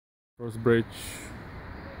Cross bridge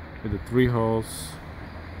with the 3 holes.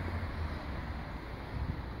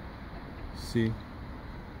 See,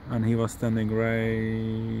 and he was standing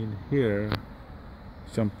right here.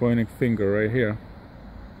 Some pointing finger right here.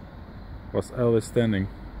 Was Elvis standing?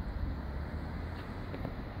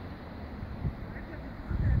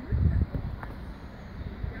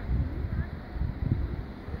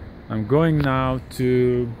 I'm going now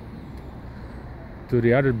to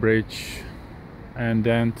the other bridge, and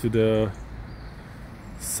then to the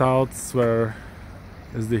south where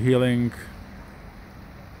is the healing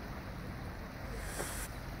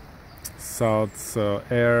south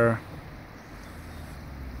air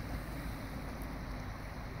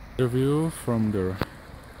view from the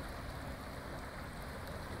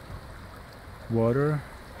water.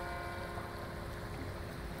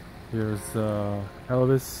 Here's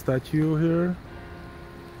Elvis statue here.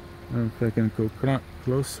 I don't know if I can go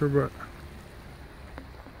closer, but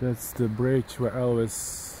that's the bridge where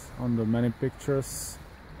Elvis on the many pictures.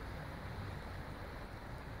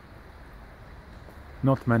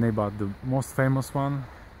 Not many, but the most famous one.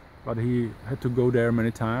 But he had to go there many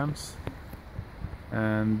times,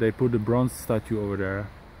 and they put the bronze statue over there.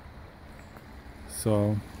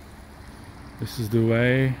 So this is the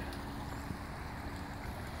way.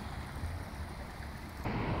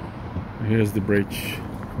 Here's the bridge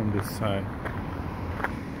from this side.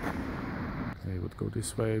 They would go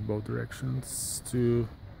this way, both directions, to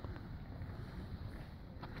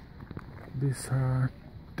this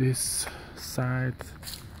side,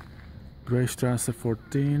 Grace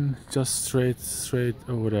 14, just straight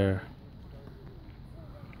over there.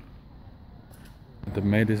 They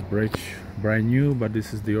made this bridge brand new, but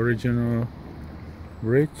this is the original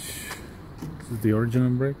bridge. This is the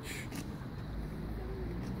original bridge.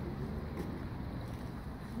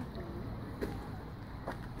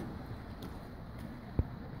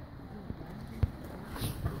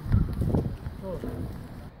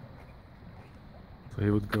 So he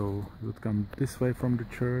would come this way from the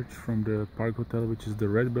church, from the Park Hotel, which is the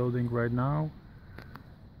red building right now.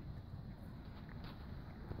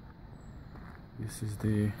 This is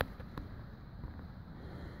the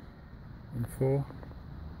info.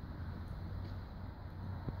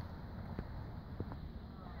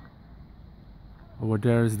 Over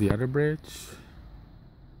there is the other bridge,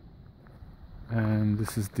 and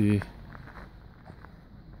this is the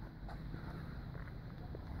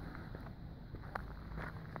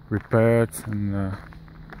repaired and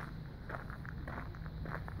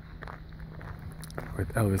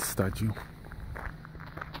with Elvis statue.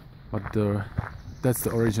 But that's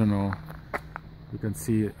the original. You can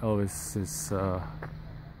see Elvis is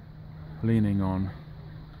leaning on.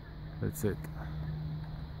 That's it.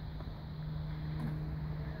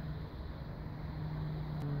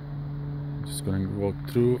 I'm just going to walk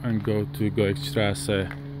through and go to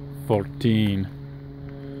Goeckstrasse 14.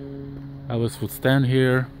 Elvis would stand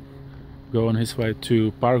here, go on his way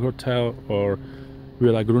to Park Hotel or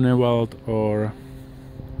Villa Grunewald or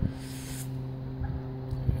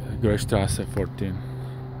Grace 14.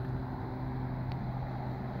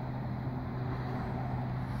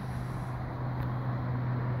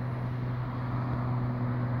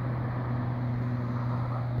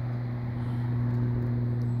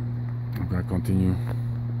 I'm gonna continue.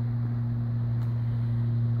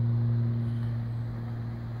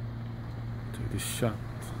 Take this shot.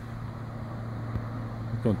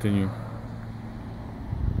 Continue.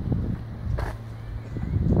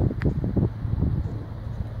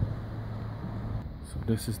 So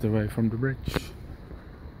this is the way from the bridge.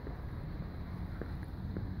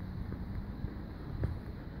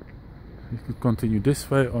 You could continue this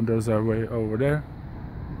way, or there's a way over there.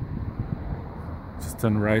 Just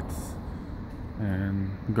turn right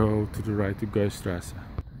and go to the right to Goestrasse.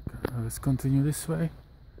 Let's continue this way.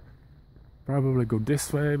 Probably go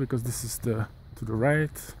this way because this is to the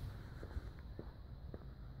right.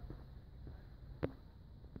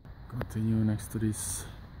 Continue next to these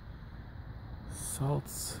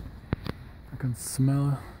salts. I can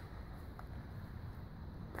smell.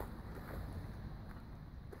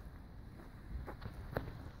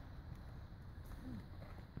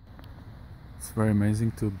 It's very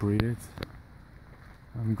amazing to breathe it.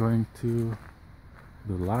 I'm going to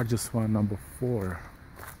the largest one, number 4.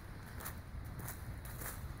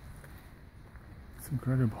 It's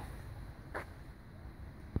incredible.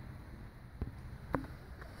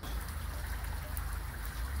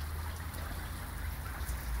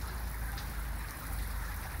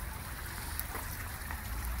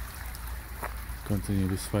 Continue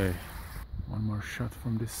this way. One more shot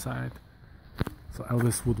from this side. So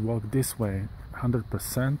Elvis would walk this way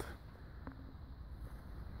 100%.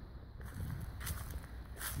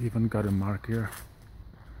 Even got a mark here.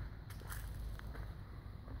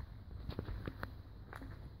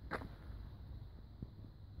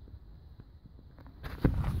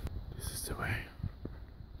 This is the way.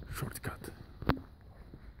 Shortcut.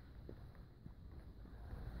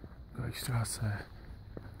 Goikstrasse.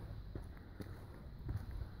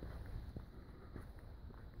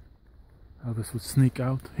 Elvis would sneak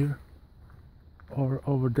out here or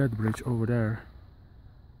over that bridge over there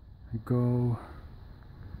and go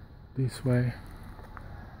this way,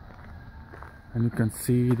 and you can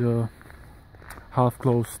see the half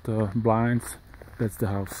closed blinds. That's the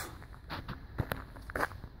house.